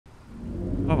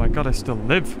Oh my god, I still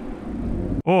live.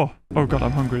 Oh god,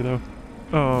 I'm hungry though.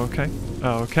 Oh, okay.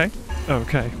 Okay.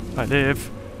 Okay. I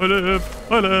live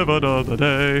another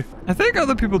day. I think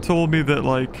other people told me that,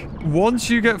 like, once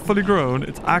you get fully grown,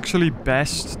 it's actually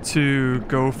best to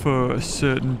go for a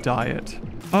certain diet.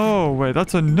 Oh, wait,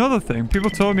 that's another thing. People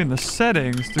told me in the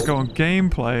settings to go on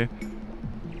gameplay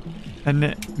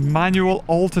and manual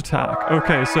alt attack.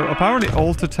 Okay, so apparently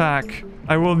alt attack,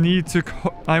 I will need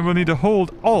to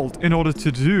hold alt in order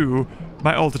to do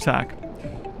my alt attack.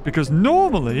 Because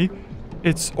normally,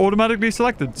 it's automatically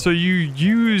selected, so you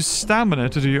use stamina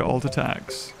to do your alt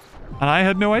attacks. And I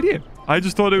had no idea. I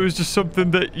just thought it was just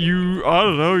something that I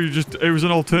don't know, it was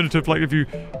an alternative, like if you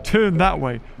turn that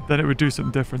way, then it would do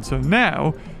something different. So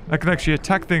now, I can actually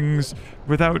attack things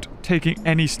without taking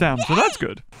any stam, so that's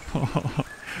good.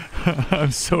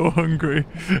 I'm so hungry,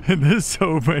 and there's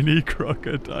so many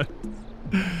crocodiles.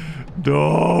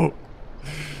 No!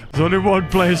 There's only one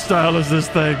play style as this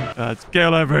thing. Let's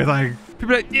kill everything.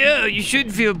 People are like, no, you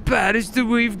shouldn't feel bad. It's the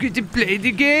way you've got to play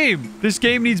the game. This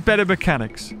game needs better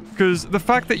mechanics. Because the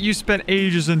fact that you spend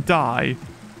ages and die,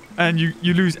 and you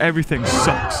lose everything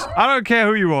sucks. I don't care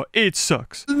who you are. It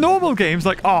sucks. Normal games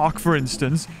like Ark, for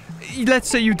instance, let's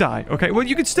say you die, okay? Well,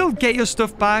 you can still get your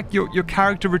stuff back. Your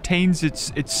character retains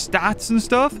its stats and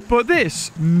stuff. But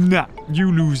this, nah.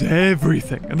 You lose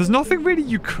everything. And there's nothing really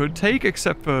you could take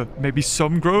except for maybe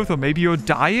some growth or maybe your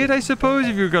diet, I suppose.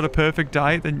 If you've got a perfect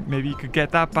diet, then maybe you could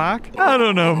get that back. I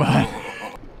don't know, man.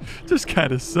 Just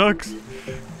kind of sucks.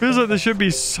 Feels like there should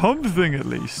be something at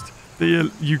least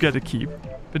that you get to keep.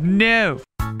 But no.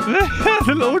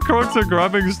 The little crocs are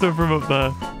grabbing stuff from up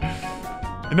there.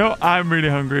 You know, I'm really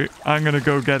hungry. I'm gonna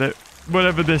go get it.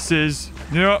 Whatever this is.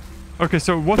 You know what? Okay,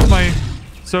 so what's my...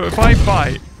 So if I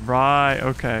bite... Right,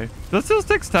 okay. Does that still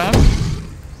take stam?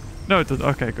 No, it doesn't.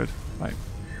 Okay, good. Right.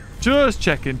 Just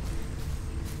checking.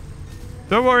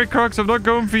 Don't worry, crocs. I'm not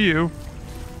going for you.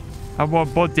 I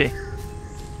want body.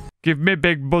 Give me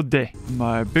big body.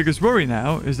 My biggest worry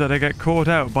now is that I get caught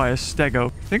out by a stego.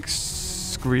 I think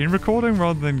screen recording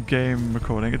rather than game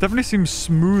recording. It definitely seems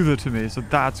smoother to me, so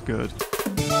that's good.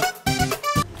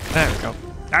 There we go.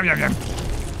 Yum, yum, yum.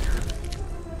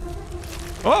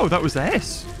 Oh, that was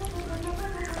S.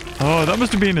 Oh, that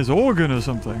must have been his organ or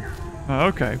something. Oh,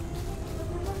 okay.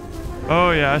 Oh,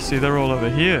 yeah, I see. They're all over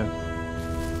here.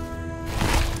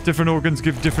 Different organs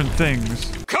give different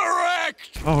things.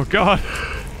 Correct! Oh, God.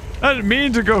 I didn't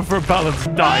mean to go for a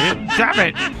balanced diet. Damn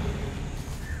it!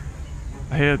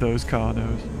 I hear those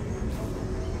carnos.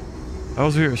 I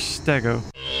also hear a stego.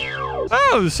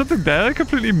 Oh, there's something there I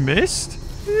completely missed.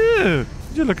 Yeah.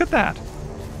 Would you look at that?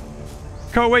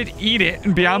 Can't wait to eat it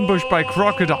and be ambushed by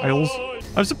crocodiles.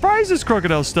 I'm surprised this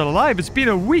crocodile's still alive. It's been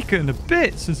a week and a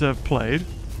bit since I've played.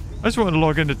 I just wanted to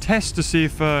log in to test to see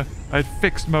if I'd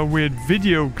fixed my weird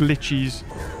video glitches.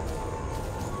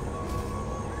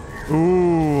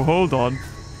 Ooh, hold on.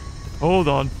 Hold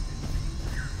on.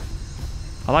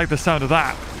 I like the sound of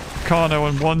that. Carno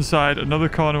on one side, another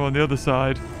Carno on the other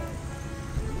side.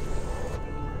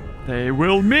 They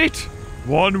will meet.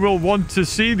 One will want to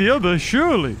see the other,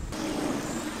 surely.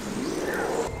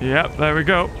 Yep, there we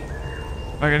go.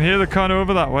 I can hear the Carno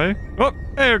over that way. Oh,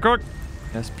 hey, Croc.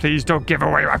 Yes, please don't give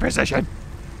away my position.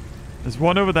 There's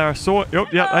one over there. I saw it. Oh,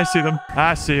 yeah, I see them.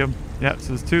 I see them. Yeah, so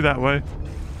there's two that way.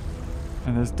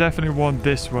 And there's definitely one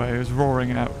this way who's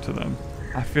roaring out to them.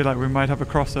 I feel like we might have a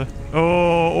crosser.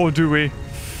 Oh, or do we?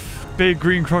 Big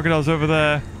green crocodiles over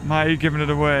there. Might be giving it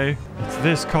away. It's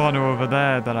this Carno over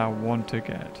there that I want to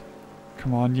get.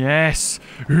 Come on, yes!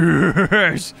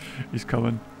 Yes! He's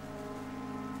coming.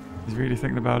 He's really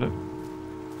thinking about it.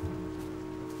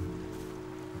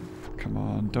 Come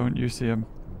on, don't you see him?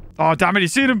 Oh, damn it,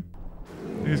 he's seen him!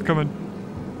 He's coming.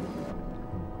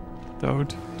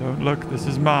 Don't look, this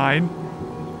is mine.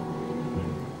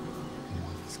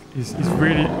 He's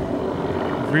really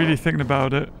thinking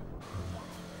about it.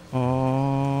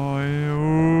 Oh,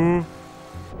 ew.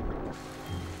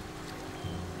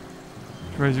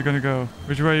 Which way is he gonna go?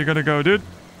 Which way are you gonna go, dude?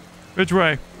 Which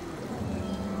way?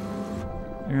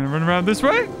 You gonna run around this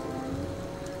way?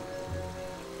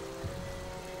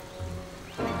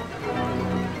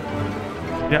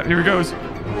 Yeah, here he goes.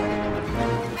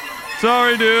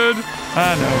 Sorry, dude.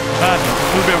 I know.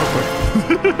 We'll be able to quit.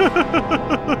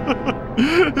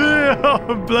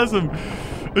 Yeah, bless him.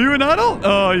 Are you an adult?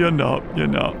 Oh, you're not. You're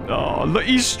not. Oh, look,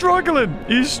 he's struggling.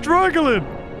 He's struggling.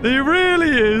 He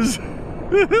really is.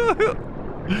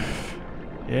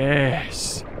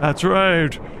 Yes, that's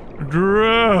right.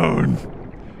 Drone.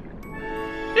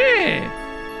 Yeah.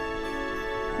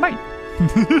 Mate.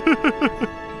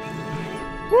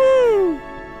 Woo.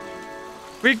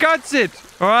 We got it.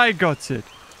 Or I got it.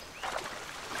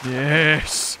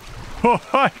 Yes. Oh,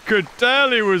 I could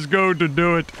tell he was going to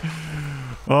do it.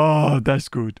 Oh, that's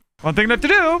good. One thing left to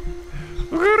do.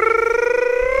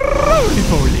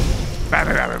 Roly-poly.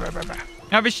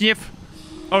 Have a sniff.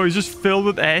 Oh, he's just filled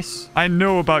with S. I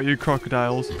know about you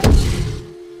crocodiles.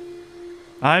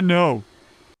 I know.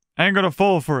 I ain't gonna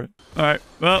fall for it. Alright,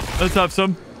 well, let's have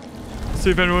some.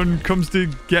 See if anyone comes to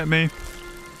get me.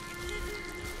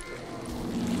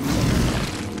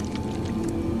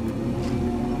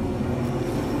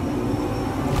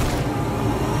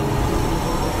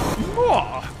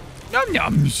 Yum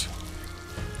yums.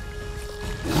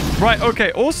 Right,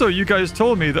 okay. Also, you guys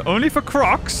told me that only for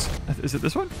crocs... Is it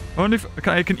this one? Only for...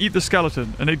 Okay, I can eat the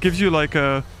skeleton. And it gives you like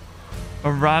a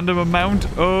random amount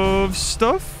of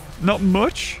stuff. Not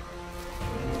much.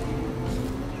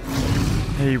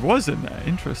 He was in there.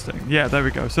 Interesting. Yeah, there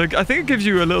we go. So I think it gives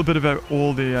you a little bit about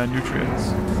all the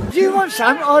nutrients. Do you want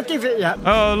some? I'll give it you.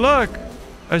 Oh, look.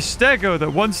 A stego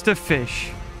that wants to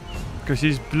fish. Because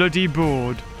he's bloody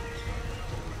bored.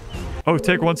 Oh,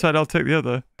 take one side, I'll take the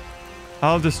other.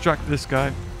 I'll distract this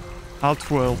guy. I'll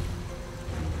twirl.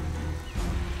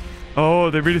 Oh,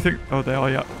 they really think... Oh, they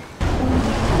are, yeah.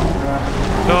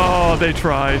 Oh, they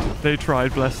tried. They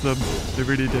tried, bless them. They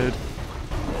really did.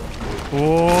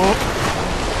 Oh.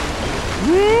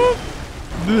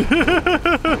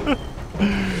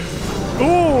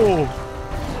 Oh.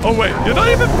 Oh, wait. You're not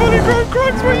even fully grown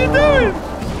crocs. What are you doing?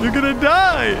 You're gonna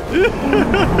die.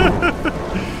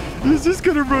 He's just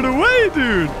gonna run away,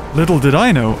 dude. Little did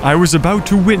I know, I was about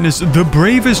to witness the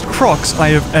bravest crocs I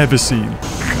have ever seen.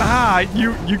 Ah,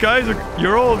 you guys are...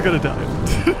 You're all gonna die.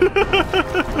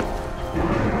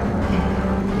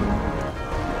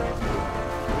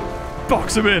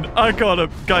 Box him in. I got him.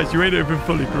 Guys, you ain't even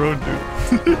fully grown, dude.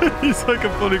 He's like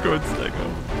a fully grown stego.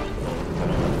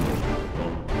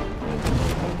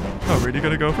 Oh, really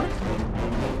gonna go for it?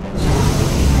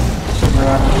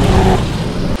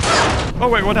 Oh,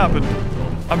 wait, what happened?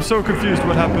 I'm so confused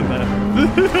what happened there.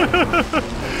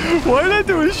 Why did I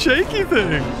do a shaky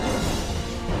thing?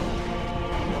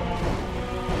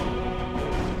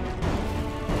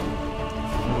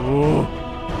 Oh.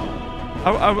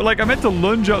 I meant to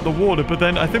lunge out the water, but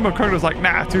then I think my crocodile was like,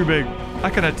 nah, too big. I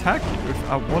can attack you if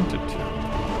I wanted to.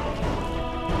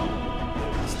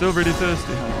 Still really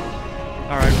thirsty, huh?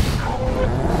 Alright.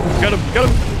 Got him, got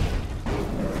him.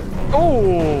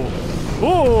 Oh!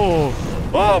 Oh!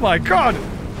 Oh my god!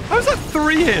 How's that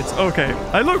 3 hits? Okay,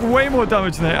 I look way more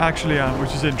damage than I actually am,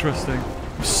 which is interesting.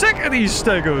 I'm sick of these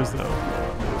stegos, though.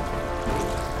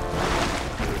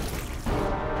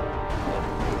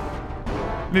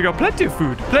 We got plenty of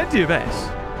food, plenty of S.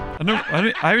 I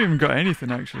haven't even got anything,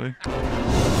 actually.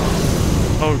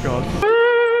 Oh god.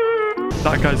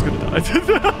 That guy's gonna die.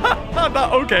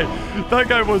 Okay, that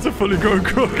guy was a fully grown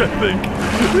croc, I think.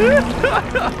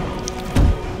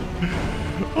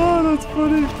 Oh, that's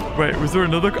funny. Wait, was there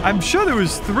another? I'm sure there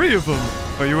was 3 of them.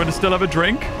 Oh, you want to still have a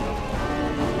drink?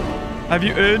 Have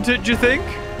you earned it, do you think?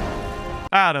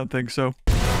 I don't think so.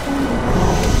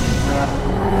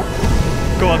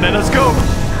 Go on then, let's go.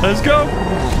 Let's go.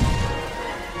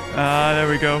 Ah, there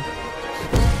we go.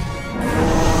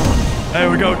 There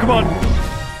we go, come on.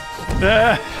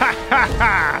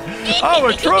 Oh,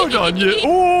 a Troodon, you.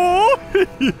 Oh!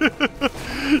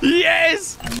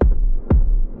 Yes!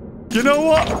 You know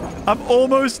what? I'm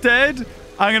almost dead.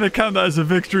 I'm going to count that as a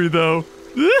victory, though.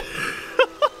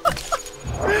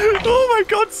 Oh my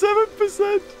god,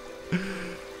 7%.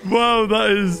 Wow,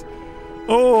 that is...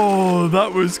 Oh,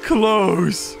 that was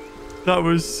close. That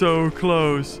was so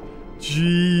close.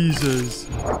 Jesus.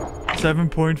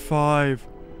 7.5.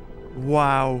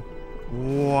 Wow.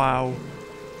 Wow.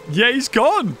 Yeah, he's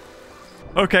gone.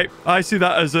 Okay, I see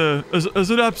that as an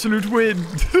absolute win.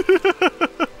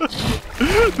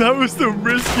 That was the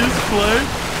riskiest play.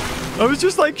 I was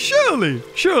just like, surely,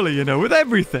 you know, with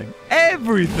everything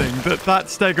that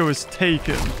stego has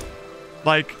taken,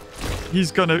 like,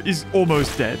 he's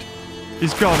almost dead.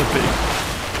 He's gotta be.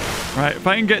 Right, if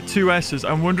I can get 2 S's,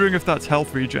 I'm wondering if that's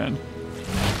health regen.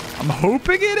 I'm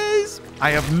hoping it is.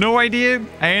 I have no idea.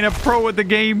 I ain't a pro at the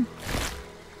game.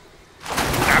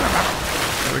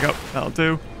 There we go. That'll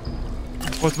do.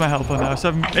 What's my health on now?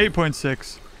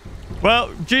 8.6. Well,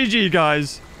 GG,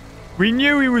 guys. We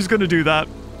knew he was going to do that.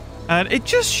 And it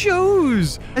just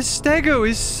shows a stego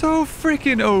is so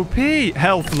freaking OP.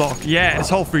 Health lock. Yeah, it's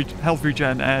health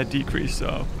regen decrease.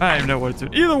 So I don't even know what it's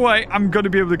doing. Either way, I'm going to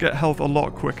be able to get health a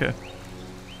lot quicker.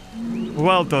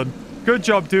 Well done. Good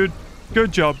job, dude.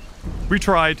 Good job. We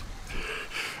tried.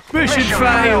 Mission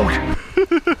failed.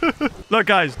 Look,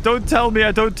 guys, don't tell me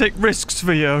I don't take risks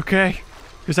for you, okay?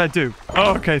 Because I do.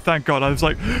 Oh, okay, thank God. I was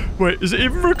like, wait, is it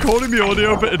even recording the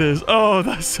audio? But it is. Oh,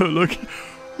 that's so lucky.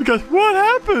 Because what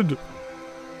happened?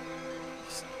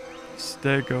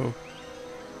 Stego.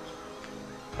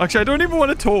 Actually, I don't even want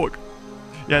to talk.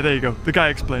 Yeah, there you go. The guy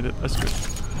explained it. That's good.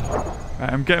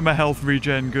 Right, I'm getting my health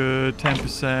regen good.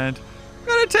 10%.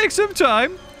 Gonna take some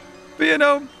time. But, you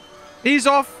know, he's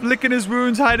off licking his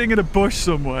wounds, hiding in a bush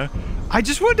somewhere. I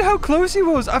just wonder how close he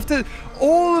was after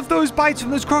all of those bites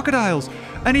from those crocodiles.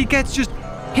 And he gets just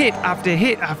hit after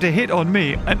hit after hit on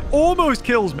me and almost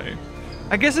kills me.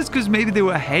 I guess it's because maybe they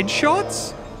were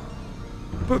headshots?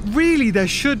 But really, there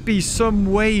should be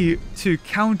some way to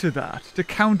counter that, to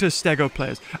counter Stego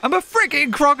players. I'm a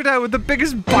freaking crocodile with the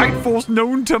biggest bite force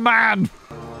known to man.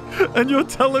 And you're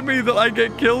telling me that I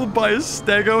get killed by a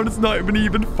Stego and it's not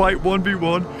even fight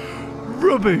 1v1?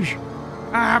 Rubbish.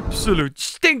 Absolute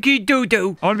stinky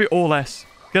doo-doo. I want to be all S.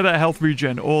 Get that health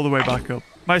regen all the way back up.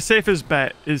 My safest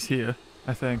bet is here,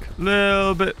 I think. A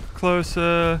little bit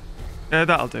closer. Yeah,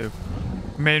 that'll do.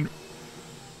 I mean,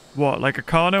 what? Like a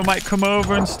Carno might come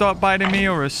over and start biting me,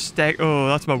 or a Steg. Oh,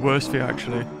 that's my worst fear,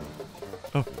 actually.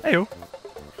 Oh, hey-oh.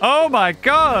 Oh my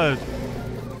God!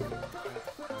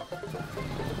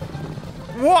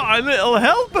 What a little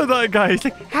helper that guy. He's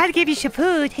like, I'll give you some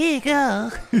food. Here you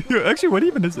go. actually, what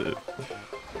even is it?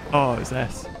 Oh, it's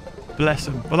S. Bless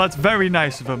him. Well, that's very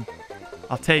nice of him.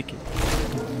 I'll take it.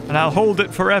 And I'll hold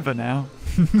it forever now.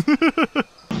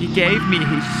 He gave me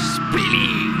his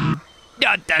spleen.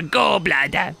 Not the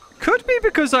gallbladder. Could be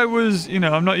because I was, you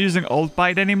know, I'm not using Alt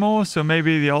Bite anymore, so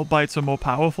maybe the Alt Bites are more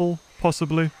powerful,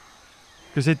 possibly.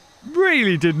 Because it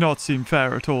really did not seem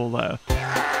fair at all there.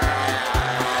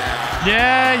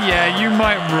 Yeah, you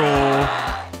might roar.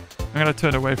 I'm going to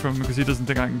turn away from him because he doesn't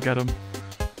think I can get him.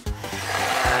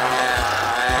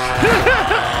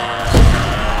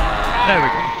 There we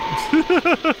go.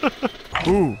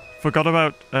 Ooh, forgot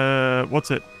about,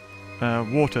 what's it?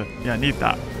 Water. Yeah, I need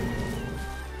that.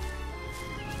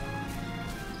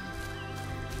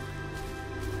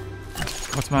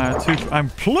 What's my I'm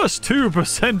plus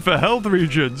 2% for health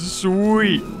regen.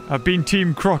 Sweet. I've been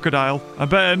Team Crocodile. I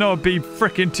better not be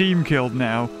frickin' team killed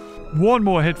now. One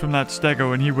more hit from that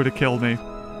Stego and he would have killed me.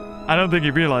 I don't think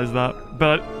he realized that,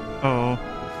 but... Oh.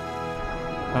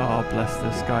 Oh, bless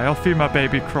this guy. I'll feed my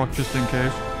baby croc just in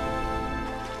case.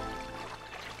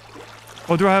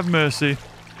 Or do I have mercy?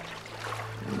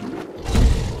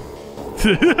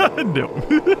 No.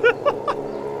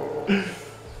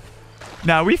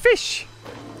 Now we fish.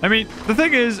 I mean, the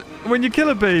thing is, when you kill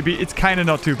a baby, it's kind of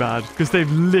not too bad, because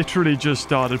they've literally just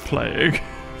started playing.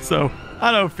 So,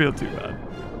 I don't feel too bad.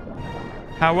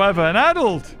 However, an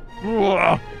adult, you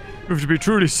have to be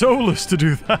truly soulless to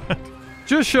do that.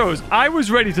 Just shows, I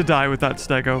was ready to die with that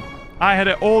Stego. I had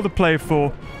it all to play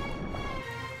for.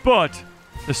 But,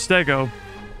 the Stego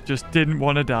just didn't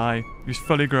want to die. He was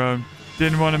fully grown.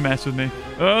 Didn't want to mess with me.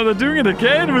 Oh, they're doing it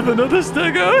again with another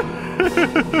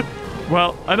Stego.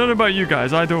 Well, I don't know about you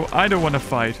guys. I don't want to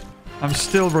fight. I'm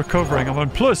still recovering. I'm on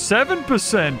plus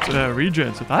 7%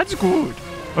 regen, so that's good.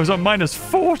 I was on minus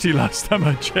 40 last time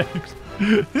I checked.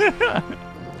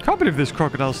 Can't believe this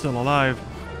crocodile's still alive.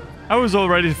 I was all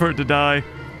ready for it to die.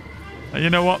 You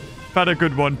know what? I've had a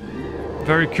good one.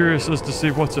 Very curious as to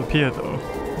see what's up here, though.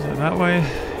 Is it that way?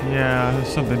 Yeah, there's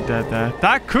something dead there.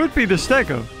 That could be the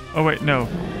Stego. Oh, wait, no.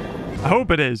 I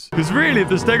hope it is. Because really, if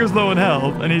the Stego's low on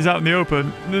health and he's out in the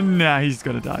open, nah, he's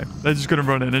going to die. They're just going to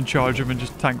run in and charge him and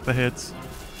just tank the hits.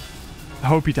 I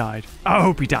hope he died. I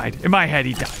hope he died. In my head,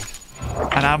 he died.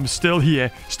 And I'm still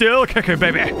here. Still kicking,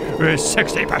 baby. With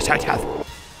 60% health.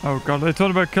 Oh, God. They're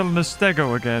talking about killing the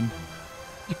Stego again.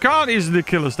 You can't easily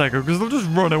kill a Stego because they'll just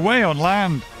run away on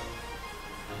land.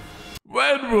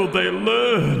 When will they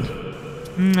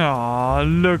learn? Aw,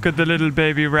 look at the little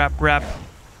baby rap.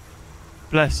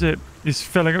 Bless it. He's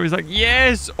filling up. He's like,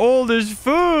 yes, all this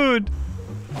food.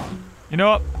 You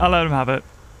know what? I'll let him have it.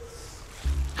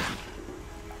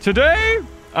 Today,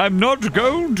 I'm not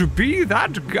going to be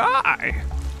that guy.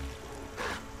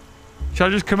 Shall I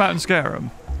just come out and scare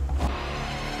him?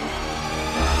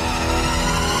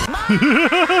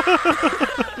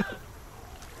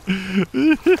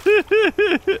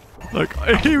 Look,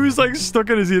 he was like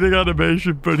stuck in his eating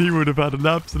animation, but he would have had an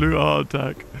absolute heart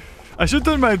attack. I should have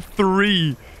done my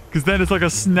 3, because then it's like a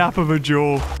snap of a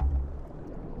jaw.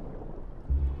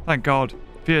 Thank God.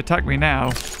 If he attacked me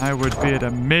now, I would be at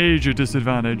a major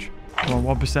disadvantage. Come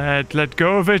on, 1%. Let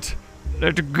go of it.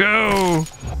 Let go.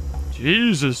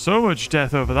 Jesus, so much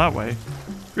death over that way.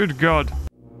 Good God.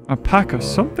 A pack of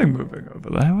something moving over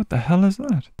there. What the hell is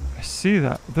that? I see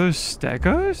that. Those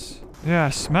Stegos? Yeah, I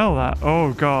smell that.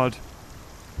 Oh, God.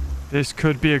 This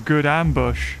could be a good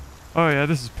ambush. Oh yeah,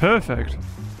 this is perfect.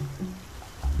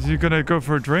 Is he gonna go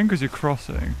for a drink or is he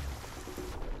crossing?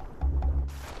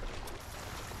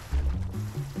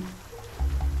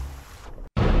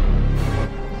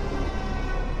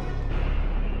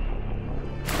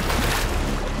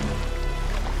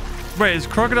 Wait, is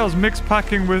crocodiles mixed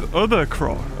packing with other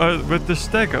with the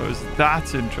stegos?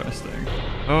 That's interesting.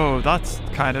 Oh, that's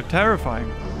kind of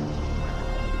terrifying.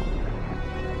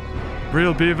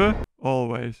 Real beaver?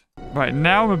 Always. Right,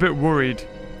 now I'm a bit worried.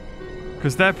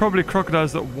 Because they're probably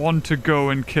crocodiles that want to go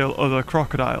and kill other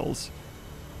crocodiles.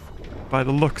 By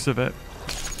the looks of it.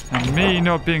 And me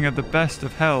not being at the best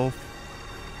of health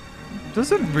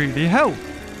doesn't really help.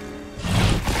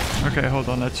 Okay, hold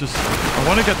on, let's just... I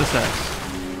want to get this X.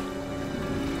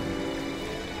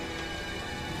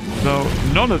 Though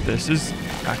none of this is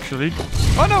actually...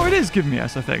 Oh no, it is giving me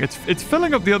S, I think. It's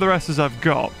filling up the other S's I've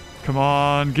got. Come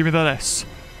on, give me that S.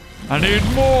 I need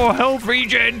more health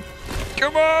regen.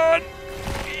 Come on.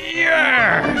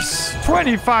 Yes!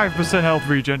 25% health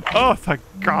regen. Oh, thank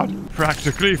God.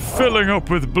 Practically filling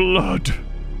up with blood.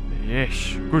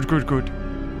 Yes. Good, good, good.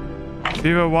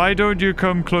 Beaver, why don't you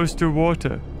come close to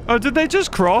water? Oh, did they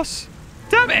just cross?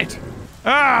 Damn it!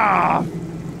 Ah!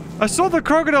 I saw the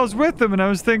crocodiles with them and I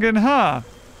was thinking, huh.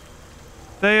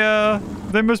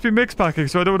 They must be mixed packing,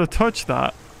 so I don't want to touch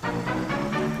that.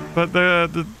 But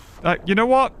you know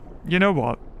what? You know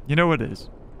what? You know what it is?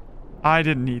 I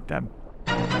didn't need them.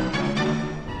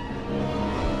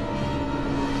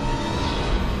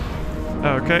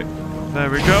 Okay, there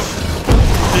we go.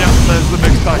 Yeah, there's the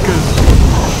mixed packers.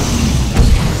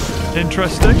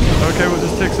 Interesting. Okay, we'll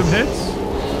just take some hits.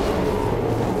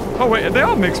 Oh wait, they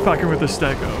are mixed packing with the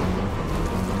stego.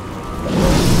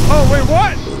 Oh wait,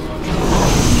 what?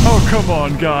 Oh come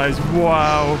on, guys!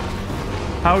 Wow.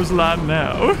 How's land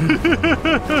now?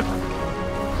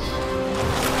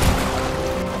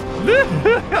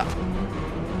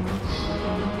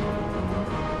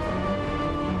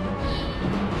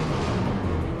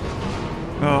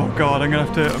 Oh god, I'm gonna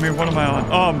have to... I mean, what am I on?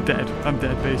 Oh, I'm dead. I'm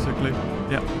dead, basically.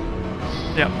 Yep.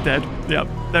 Yep, dead. Yep,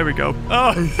 there we go.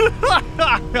 Oh!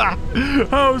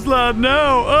 How's that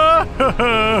now?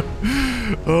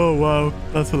 Oh, wow.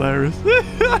 That's hilarious.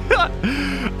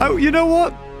 Oh, you know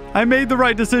what? I made the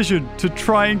right decision to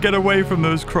try and get away from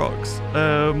those crocs.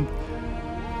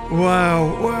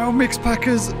 Wow, mixed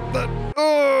packers.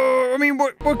 I mean,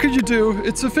 what could you do?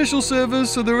 It's official servers,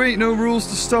 so there ain't no rules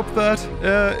to stop that.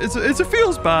 It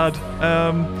feels bad.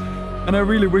 And I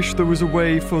really wish there was a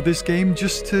way for this game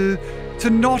just to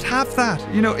not have that.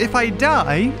 You know, if I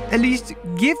die, at least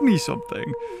give me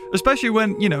something. Especially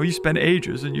when, you know, you spend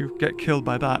ages and you get killed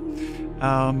by that.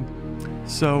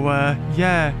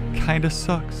 Yeah, kind of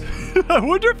sucks. I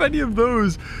wonder if any of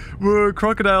those were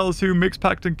crocodiles who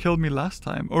mixed-packed and killed me last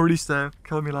time. Or at least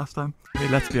killed me last time. I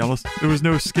mean, let's be honest. There was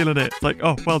no skill in it. It's like,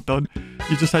 oh, well done.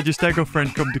 You just had your stego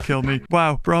friend come to kill me.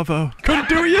 Wow, bravo. Couldn't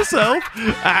do it yourself?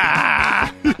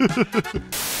 Ah!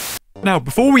 Now,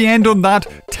 before we end on that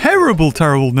terrible,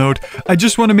 terrible note, I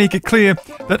just want to make it clear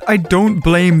that I don't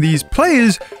blame these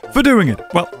players for doing it.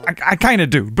 Well, I kind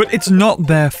of do, but it's not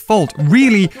their fault.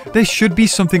 Really, there should be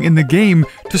something in the game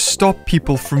to stop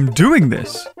people from doing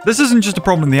this. This isn't just a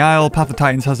problem in the Isle, Path of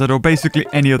Titans has it, or basically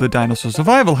any other dinosaur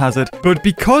survival has it, but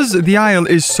because the Isle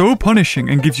is so punishing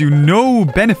and gives you no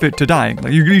benefit to dying,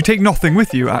 like you take nothing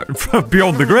with you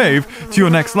beyond the grave to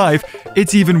your next life,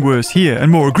 it's even worse here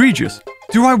and more egregious.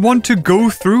 Do I want to go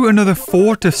through another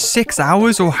 4 to 6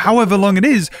 hours or however long it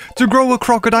is to grow a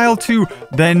crocodile to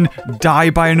then die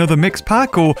by another mixed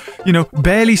pack or, you know,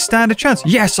 barely stand a chance?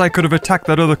 Yes, I could have attacked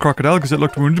that other crocodile because it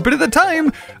looked wounded, but at the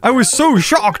time, I was so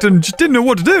shocked and just didn't know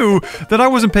what to do that I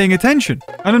wasn't paying attention.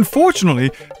 And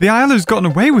unfortunately, the Isle has gotten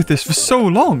away with this for so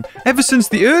long, ever since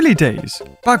the early days.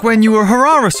 Back when you were a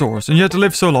Herrerasaurus and you had to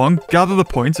live so long, gather the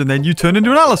points, and then you turn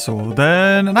into an Allosaur,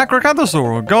 then an Acrocanthosaur,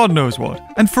 or God knows what.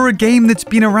 And for a game that's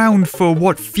been around for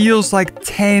what feels like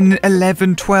 10,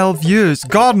 11, 12 years,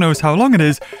 God knows how long it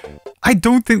is, I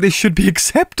don't think this should be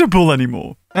acceptable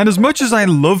anymore. And as much as I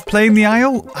love playing the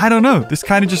Isle, I don't know, this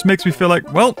kind of just makes me feel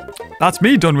like, well, that's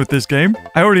me done with this game.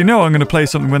 I already know I'm going to play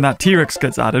something when that T.rex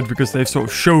gets added because they've sort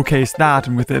of showcased that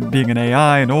and with it being an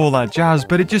AI and all that jazz,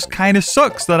 but it just kind of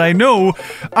sucks that I know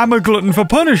I'm a glutton for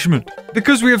punishment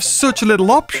because we have such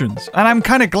little options. And I'm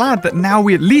kind of glad that now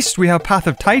at least we have Path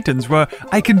of Titans where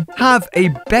I can have a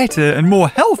better and more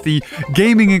healthy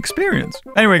gaming experience.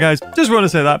 Anyway, guys, just want to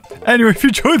say that. Anyway, if you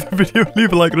enjoyed the video,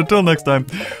 leave a like and until next time,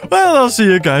 well, I'll see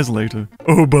you guys later.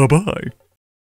 Oh, bye-bye.